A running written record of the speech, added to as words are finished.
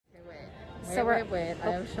So wait.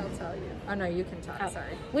 I shall tell you. Oh no, you can talk. Oh.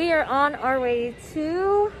 Sorry. We are on our way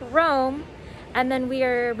to Rome, and then we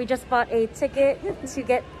just bought a ticket to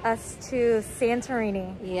get us to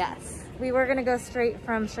Santorini. Yes. We were gonna go straight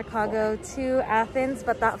from Chicago to Athens,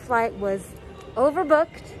 but that flight was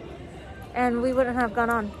overbooked, and we wouldn't have gone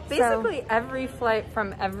on. Basically, every flight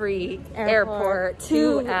from every airport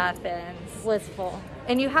to Athens was full.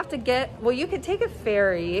 And you have to you could take a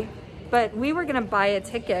ferry, but we were gonna buy a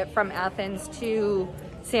ticket from Athens to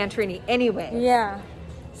Santorini anyway. Yeah.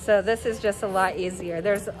 So this is just a lot easier.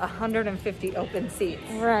 There's 150 open seats.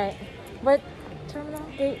 Right. What terminal?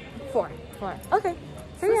 Gate 4. Okay.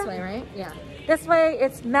 So This way, right? Yeah. This way.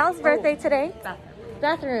 It's Mel's birthday today.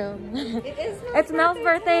 Bathroom. It is. It's Mel's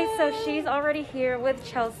birthday, so she's already here with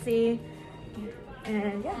Chelsea.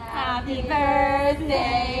 And yeah. Happy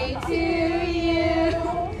birthday to you.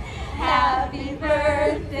 Happy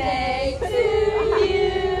birthday to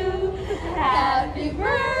you. Happy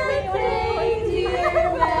birthday, dear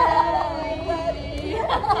Melody.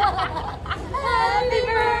 Happy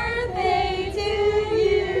birthday to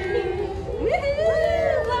you.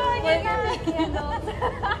 Woohoo! Blowing in the candles.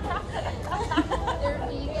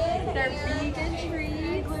 They're vegan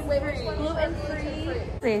treats. Gluten free.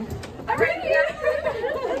 See.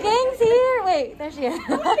 Gang's here. Wait, there she is.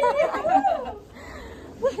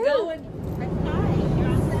 Going.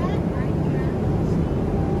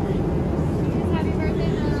 Happy birthday,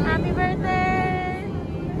 Mom. Happy birthday.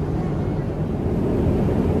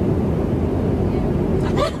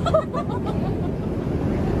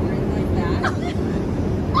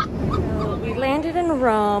 So we landed in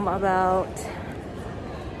Rome about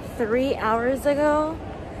 3 hours ago,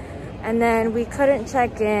 and then we couldn't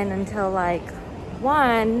check in until like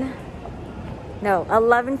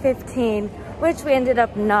 11:15, which we ended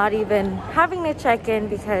up not even having to check in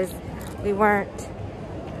because we weren't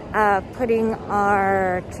putting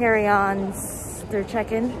our carry-ons through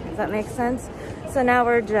check-in, if that makes sense. So now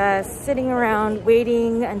we're just sitting around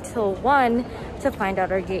waiting until 1 to find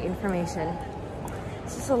out our gate information.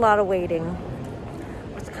 It's just a lot of waiting,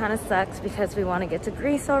 which kind of sucks because we want to get to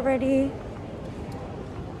Greece already.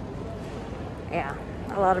 Yeah,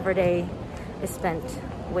 a lot of our day is spent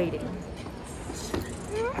waiting.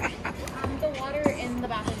 The water in the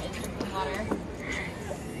bathroom is drinking water.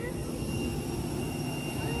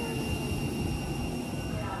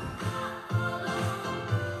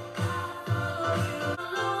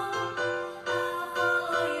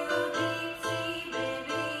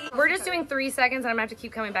 We're just doing 3 seconds, and I'm gonna have to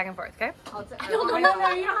keep coming back and forth, okay? No, you don't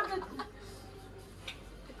have to.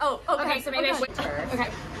 Oh, okay. So maybe I should. Okay.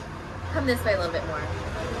 Come this way a little bit more.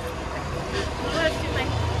 Let's do my.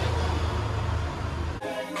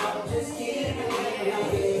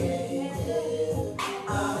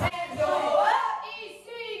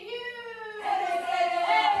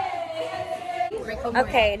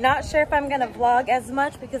 Okay, not sure if I'm gonna vlog as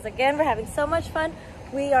much because again, we're having so much fun.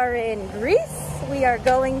 We are in Greece. We are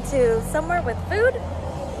going to somewhere with food.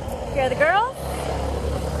 Here are the girls.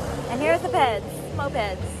 And here's the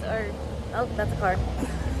mopeds, or, oh, that's a car.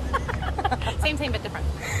 Same but different.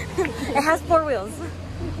 It has 4 wheels.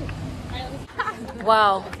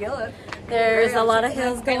 Wow. I feel it. There's a lot of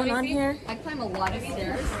hills going on here. I climb a lot of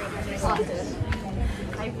stairs.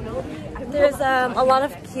 There's a lot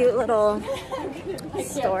of cute little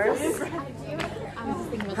stores.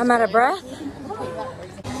 I'm out of breath.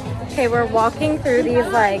 Okay, we're walking through these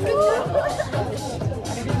like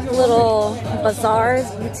little bazaars,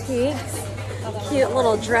 boutiques, cute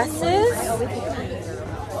little dresses.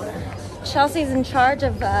 Chelsea's in charge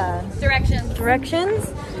of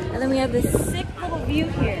directions. And then we have this sick little view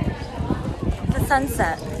here. The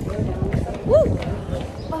sunset. Woo!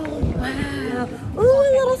 Oh, wow. Ooh, a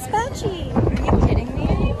little spatchy. Are you kidding me?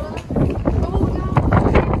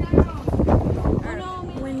 Oh, no.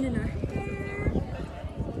 Wind in our hair.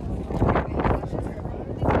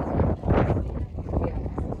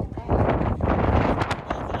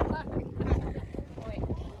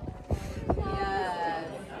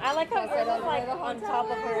 I like how yours was like on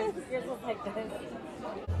top of hers. Yours was like this.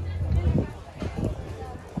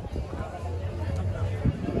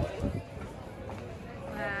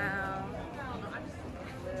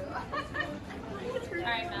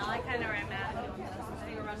 Alright, Mel, I kind of ran mad. I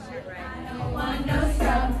think we're running here, right? No one, no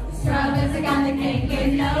scrub. Scrub is a gun that can't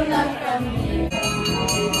get no love from me.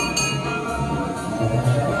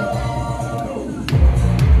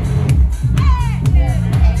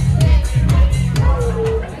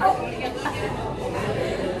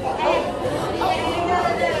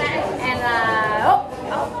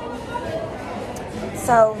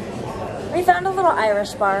 So, we found a little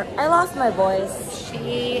Irish bar. I lost my voice.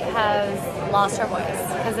 She has lost her voice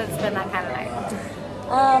because it's been that kind of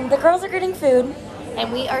night. The girls are getting food.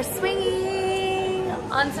 And we are swinging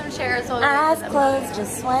on some chairs. Eyes closed,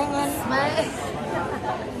 just swinging.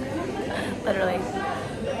 Literally.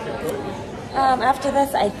 After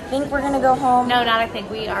this, I think we're gonna go home. No, not I think.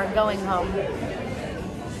 We are going home.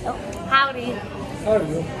 Oh. Howdy. How are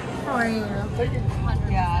you? How are you?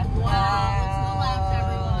 Yeah.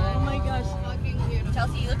 Wow. Oh my gosh, fucking beautiful.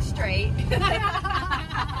 Chelsea, you look straight.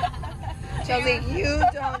 Chelsea, you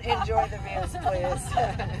don't enjoy the views, please.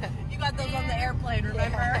 You got those on the airplane,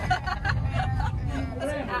 remember?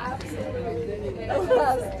 The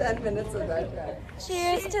last 10 minutes of that drive.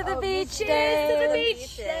 Cheers to the beach day. Cheers to the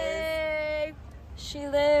beach day. She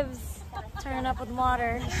lives. Turn up with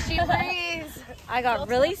water. She breathes. I got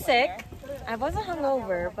really sick. I wasn't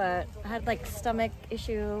hungover, but I had like stomach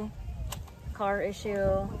issue, car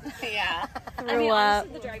issue. Yeah. Threw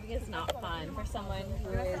up. The driving is not fun for someone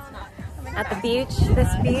who is not. At the beach,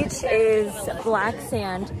 this beach is black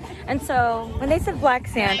sand. And so when they said black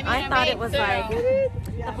sand, I thought it was like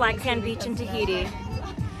the black sand beach in Tahiti.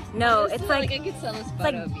 No, it's like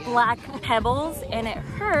black pebbles, and it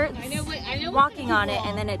hurts walking on it,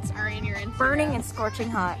 and then it's burning and scorching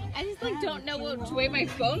hot. I just like don't know which way my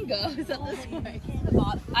phone goes at this point.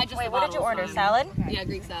 Wait, what did you order? Salad? Yeah,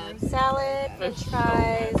 Greek salad. Salad, french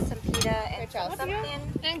fries, some pita, and something.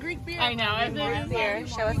 And Greek beer. I know. Greek beer.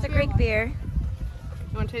 Show us the Greek beer.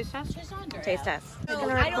 You want to taste test? Taste test. We're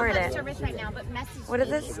gonna record it. Right now, but message. What is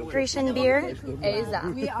this? Grecian beer? Aza.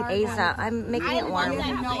 Aza. I'm making it warm.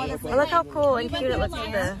 Oh, look how cool and cute it looks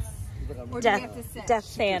with the death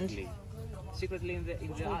sand. Secretly in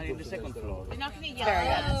the second floor. Very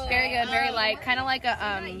good. Very good. Very light. Kind of like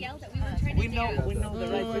a We know the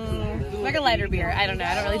right way to do like a lighter beer. I don't know.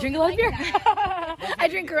 I don't really drink a lot of beer. I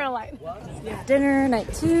drink Corona Light. Dinner,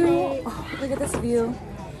 night 2. Oh, look at this view.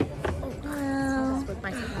 Wow.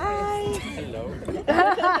 Hi.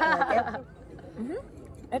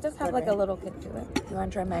 It does have like a little kick to it. You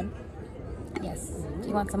want to try mine? Yes. Do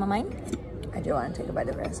you want some of mine? I do want to take a bite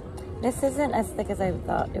of this. This isn't as thick as I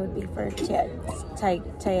thought it would be for tagliatelle.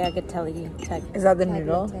 Is that the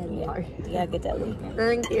noodle? Yeah, tagliatelle.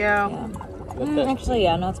 Thank you. Yeah. Actually,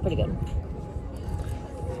 yeah, no, it's pretty good.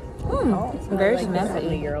 It's very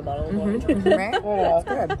messy. Right? Oh,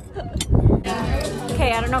 that's good.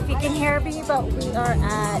 Okay, I don't know if you can hear me, but we are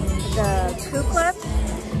at the Crew Club.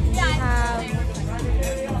 We have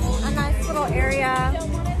a nice little area,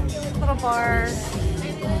 little bar.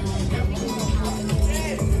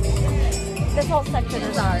 This whole section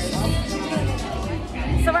is ours.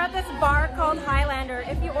 So we're at this bar called Highlander.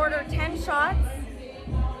 If you order 10 shots,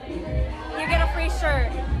 you get a free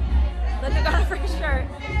shirt. Look, I got a free shirt.